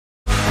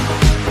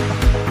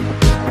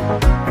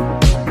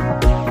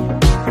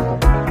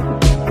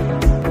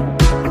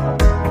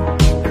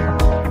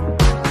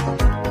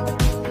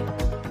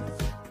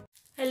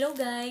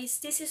guys,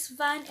 this is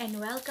Van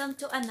and welcome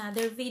to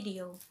another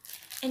video.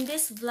 In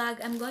this vlog,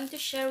 I'm going to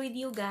share with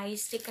you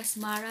guys the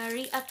CASMARA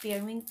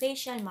Reaffirming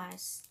Facial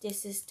Mask.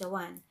 This is the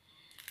one.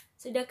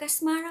 So the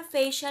CASMARA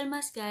Facial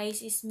Mask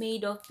guys is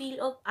made of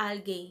peel of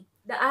algae.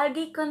 The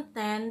algae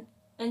content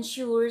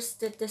ensures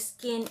that the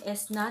skin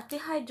is not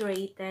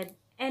dehydrated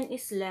and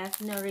is left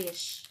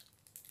nourished.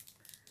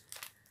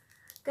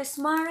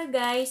 CASMARA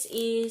guys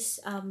is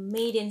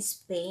made in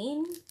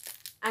Spain.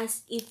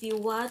 As if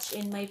you watch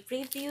in my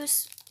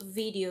previous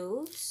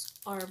videos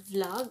or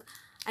vlog,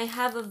 I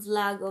have a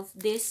vlog of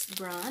this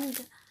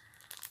brand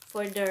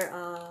for their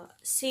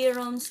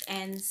serums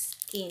and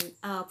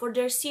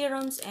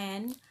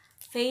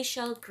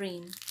facial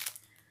cream.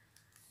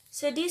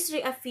 So this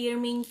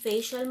reaffirming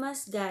facial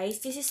mask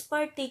guys, this is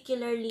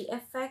particularly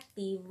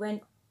effective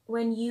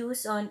when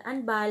used on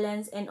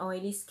unbalanced and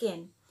oily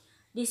skin.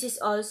 This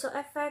is also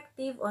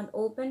effective on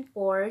open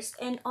pores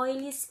and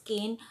oily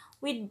skin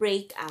with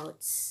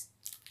breakouts.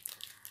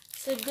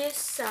 So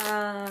this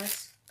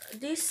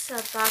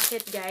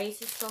packet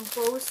guys is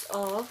composed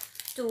of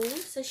 2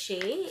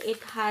 sachets. It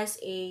has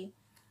a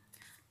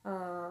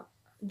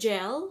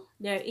gel.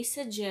 There is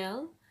a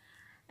gel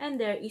and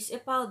there is a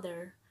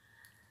powder.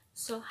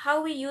 So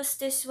how we use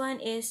this one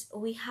is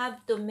we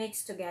have to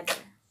mix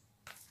together.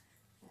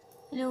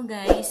 Hello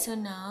guys, so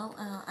now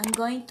I'm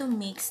going to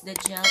mix the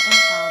gel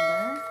and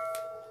powder.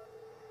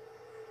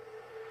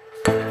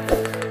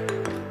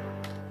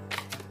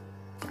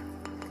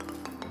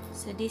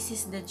 So this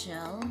is the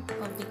gel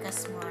of the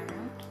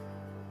CASMARA.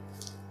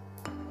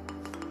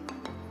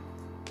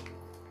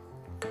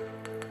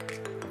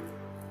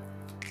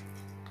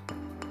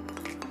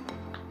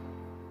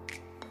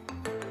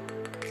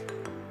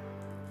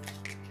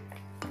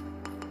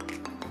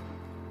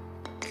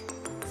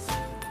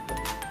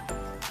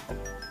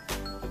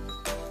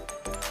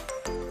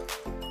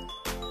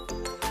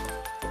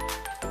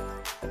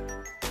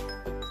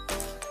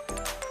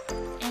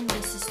 And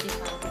this is the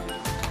powder.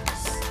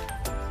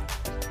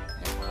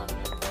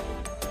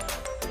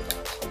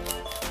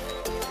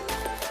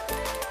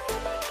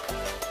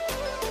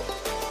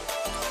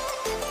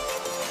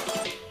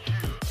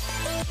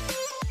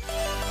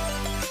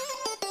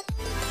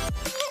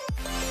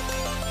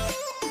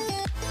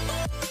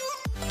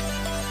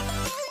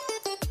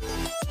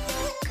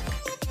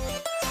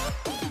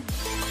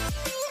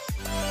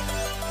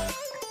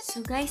 So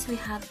guys, we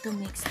have to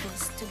mix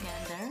this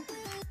together.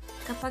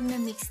 Kapag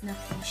na-mix na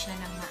po siya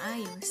ng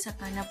maayos,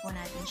 saka na po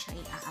natin siya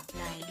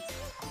i-apply.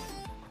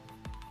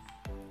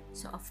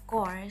 So of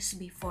course,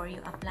 before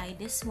you apply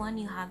this one,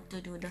 you have to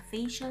do the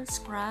facial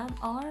scrub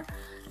or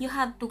you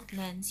have to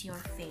cleanse your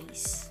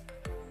face.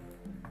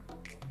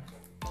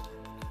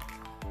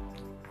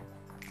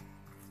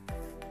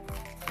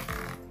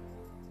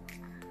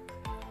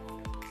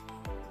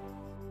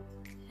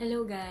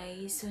 Hello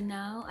guys, so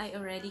now I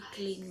already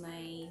clean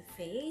my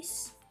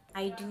face.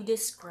 I do the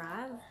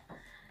scrub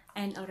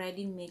and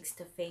already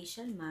mixed the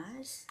facial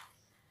mask.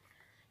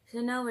 So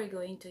now we're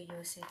going to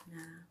use it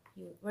now.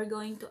 We're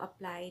going to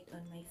apply it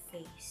on my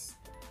face.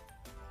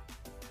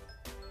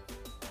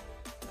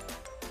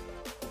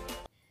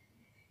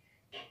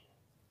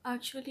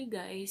 Actually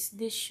guys,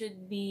 this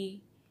should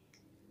be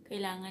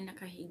kailangan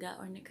nakahiga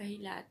or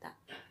nakahilata.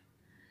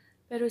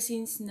 Pero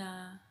since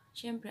na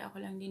syempre, ako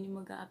lang din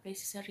yung mag-a-apply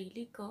sa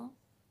sarili ko.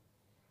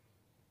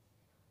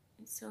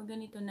 So,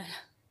 ganito na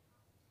lang.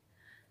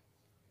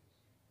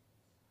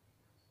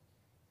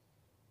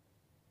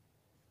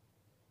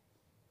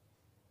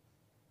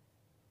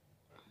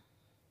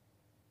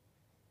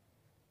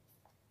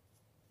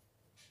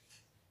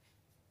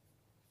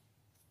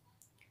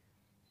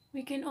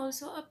 We can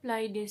also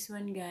apply this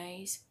one,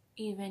 guys,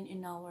 even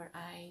in our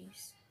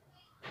eyes.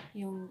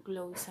 Yung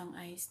close ang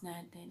eyes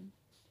natin.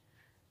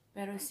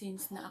 Pero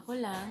since na ako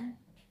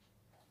lang,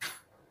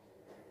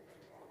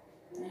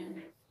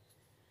 ayan.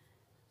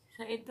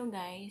 So ito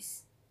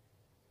guys,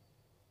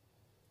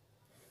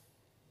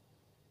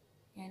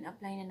 yan,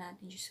 apply na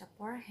natin siya sa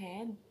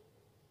forehead.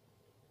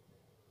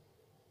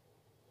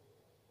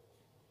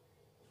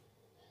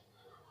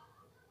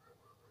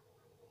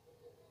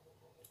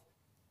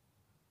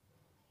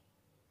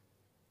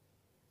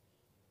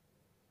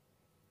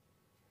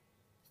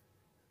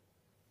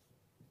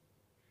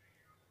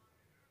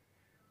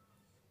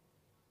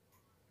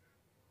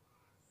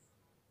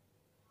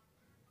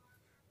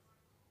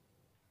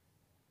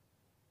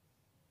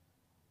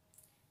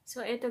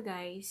 So, ito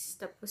guys,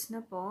 tapos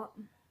na po.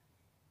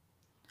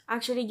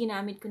 Actually,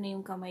 ginamit ko na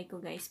yung kamay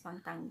ko guys,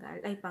 pang tanggal,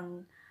 ay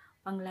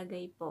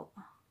panglagay po.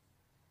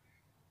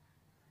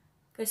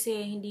 Kasi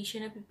hindi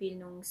siya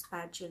napipil nung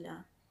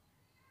spatula.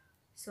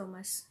 So,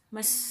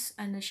 mas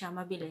ano siya,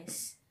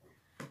 mabilis.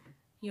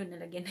 Yun,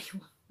 nalagyan na yung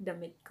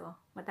damit ko.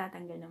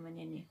 Matatanggal naman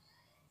yan eh.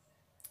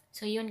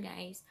 So, yun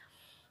guys.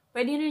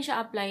 Pwede rin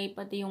siya apply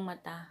pati yung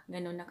mata.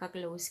 Ganun,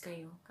 naka-close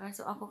kayo.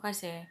 Kaso ako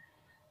kasi,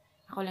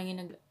 ako lang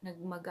yung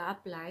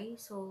mag-a-apply,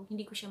 so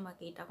hindi ko siya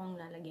makita kung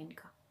lalagyan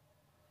ka.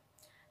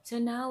 So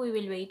now, we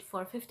will wait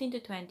for 15 to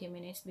 20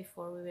 minutes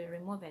before we will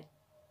remove it.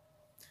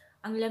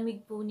 Ang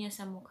lamig po niya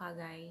sa mukha,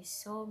 guys.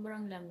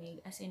 Sobrang lamig.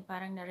 As in,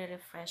 parang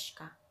nare-refresh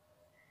ka.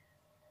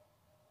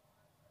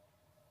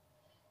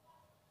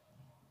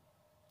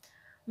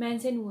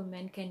 Men's and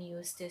women can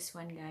use this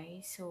one,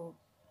 guys. So,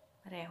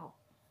 pareho.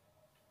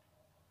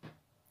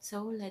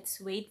 So,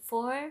 let's wait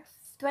for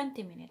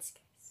 20 minutes,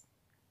 guys.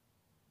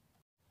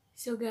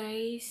 So,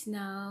 guys,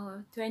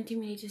 now 20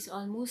 minutes is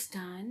almost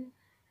done.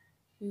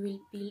 We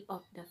will peel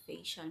off the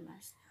facial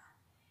mask now.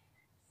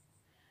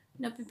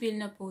 Napipil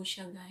na po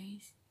siya,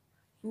 guys.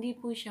 Hindi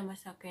po siya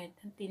masakit.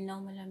 Until now,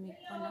 malamig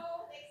po na.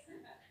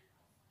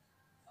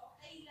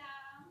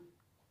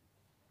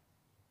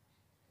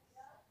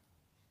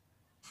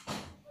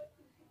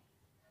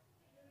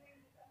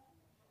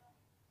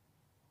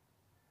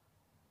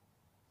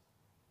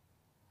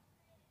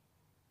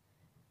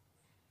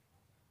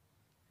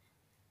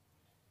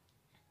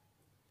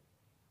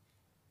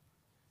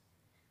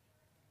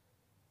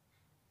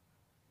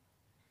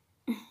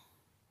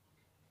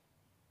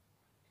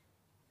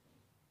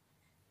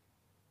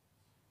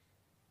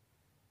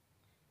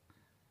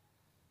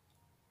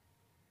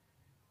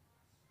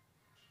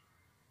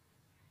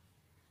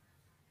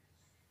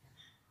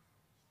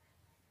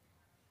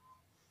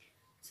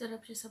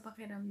 Sarap siya sa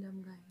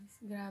pakiramdam, guys.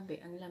 Grabe,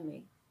 ang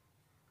lamig.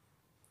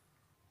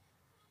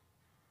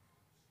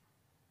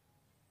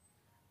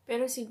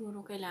 Pero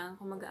siguro kailangan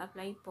kung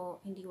mag-a-apply po,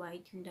 hindi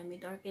white yung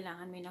damit or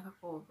kailangan may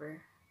naka-cover.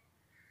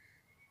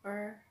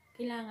 Or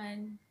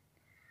kailangan,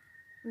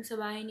 kung sa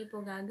bahay niyo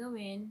po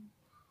gagawin,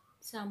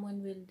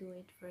 someone will do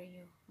it for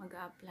you.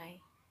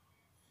 Mag-a-apply.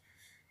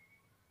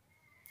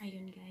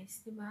 Ayun, guys,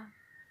 diba?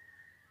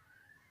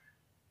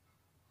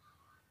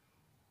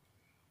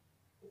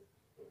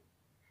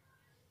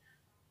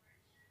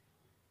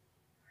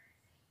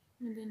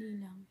 Madali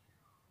lang.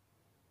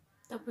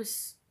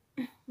 Tapos,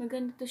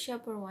 maganda to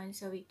siya for once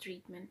a week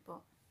treatment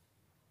po.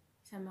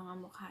 Sa mga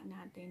mukha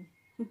natin.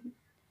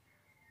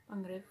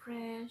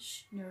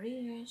 Pang-refresh,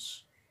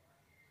 nourish.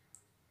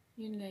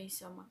 Yun,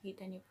 guys. So,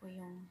 makita niyo po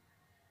yung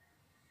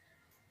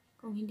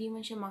kung hindi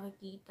man siya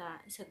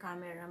makikita sa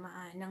camera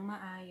ng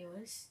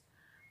maayos.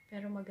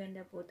 Pero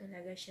maganda po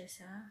talaga siya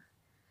sa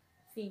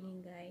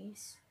feeling,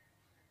 guys.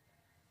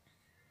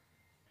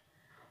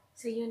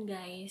 So, yun,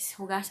 guys.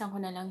 Hugasan ko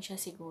na lang siya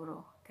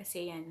siguro.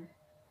 Kasi yan,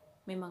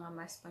 may mga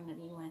mask pang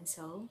nag-iwan.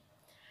 So,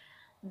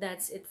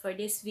 that's it for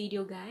this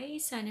video,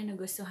 guys. Sana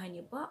nagustuhan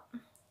niyo po.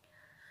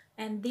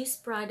 And this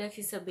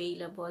product is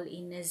available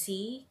in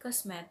Z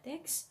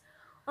Cosmetics.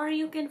 Or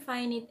you can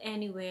find it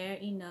anywhere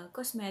in a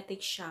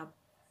cosmetic shop.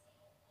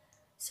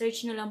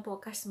 Search nyo lang po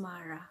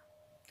CASMARA.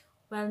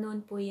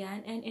 Well-known po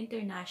yan and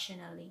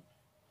internationally.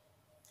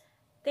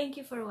 Thank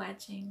you for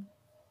watching.